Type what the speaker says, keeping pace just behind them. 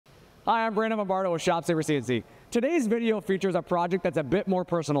Hi, I'm Brandon Lombardo with ShopSabre CNC. Today's video features a project that's a bit more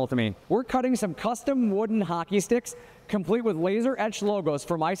personal to me. We're cutting some custom wooden hockey sticks complete with laser etched logos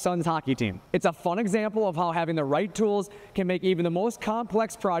for my son's hockey team. It's a fun example of how having the right tools can make even the most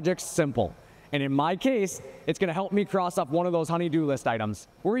complex projects simple. And in my case, it's going to help me cross off one of those honey-do list items.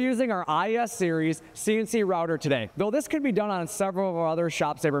 We're using our IS Series CNC router today, though this could be done on several of our other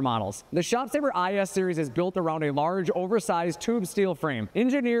ShopSabre models. The ShopSabre IS Series is built around a large, oversized tube steel frame,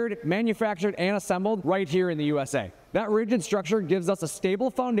 engineered, manufactured, and assembled right here in the USA. That rigid structure gives us a stable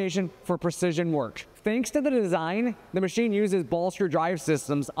foundation for precision work. Thanks to the design, the machine uses ball screw drive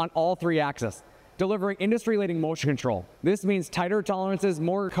systems on all three axes, delivering industry-leading motion control. This means tighter tolerances,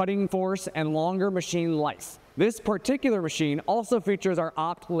 more cutting force, and longer machine life. This particular machine also features our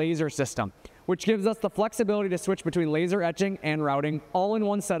Opt laser system, which gives us the flexibility to switch between laser etching and routing all in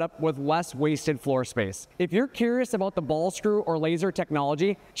one setup with less wasted floor space. If you're curious about the ball screw or laser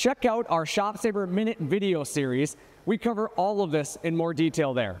technology, check out our ShopSabre Minute video series. We cover all of this in more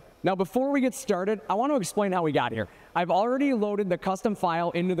detail there. Now, before we get started, I want to explain how we got here. I've already loaded the custom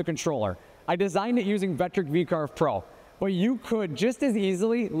file into the controller. I designed it using Vectric VCarve Pro, but you could just as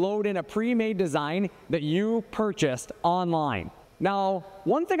easily load in a pre-made design that you purchased online. Now,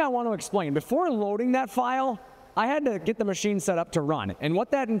 one thing I want to explain, before loading that file, I had to get the machine set up to run, and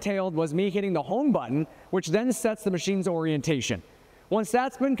what that entailed was me hitting the home button, which then sets the machine's orientation. Once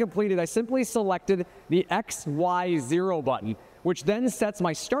that's been completed, I simply selected the XY0 button, which then sets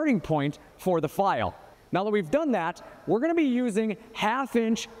my starting point for the file. Now that we've done that, we're going to be using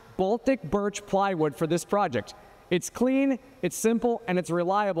 1/2-inch Baltic birch plywood for this project. It's clean, it's simple, and it's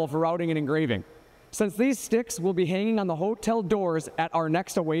reliable for routing and engraving. Since these sticks will be hanging on the hotel doors at our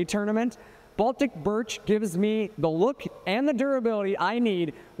next away tournament, Baltic birch gives me the look and the durability I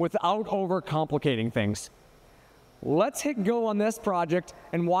need without overcomplicating things. Let's hit go on this project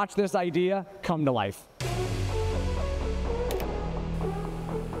and watch this idea come to life.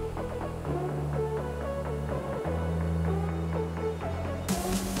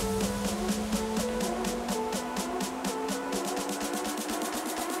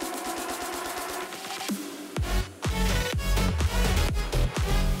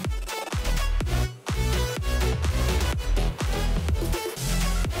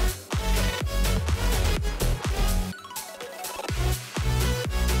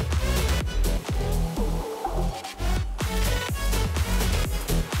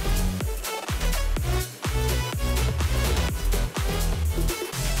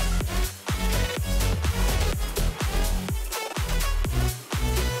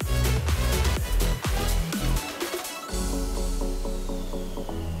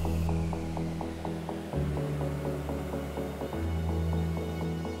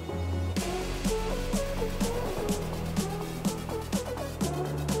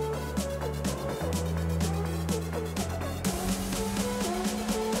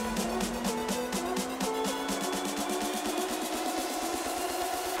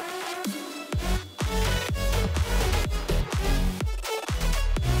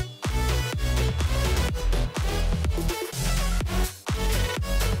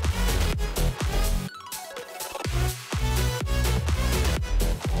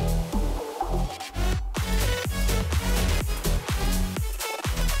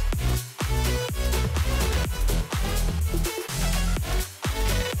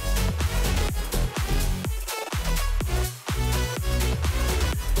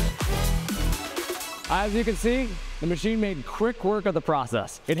 As you can see, the machine made quick work of the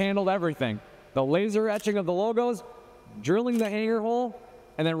process. It handled everything: the laser etching of the logos, drilling the hanger hole,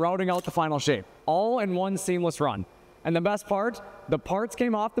 and then routing out the final shape, all in one seamless run. And the best part, the parts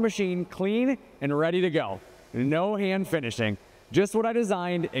came off the machine clean and ready to go. No hand finishing, just what I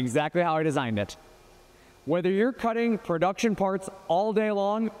designed, exactly how I designed it. Whether you're cutting production parts all day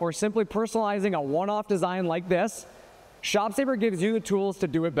long or simply personalizing a one-off design like this, ShopSabre gives you the tools to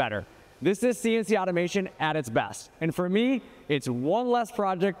do it better. This is CNC automation at its best. And for me, it's one less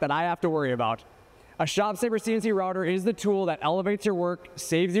project that I have to worry about. A ShopSabre CNC router is the tool that elevates your work,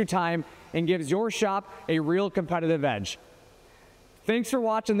 saves you time, and gives your shop a real competitive edge. Thanks for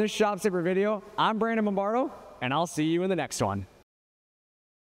watching this ShopSabre video. I'm Brandon Lombardo, and I'll see you in the next one.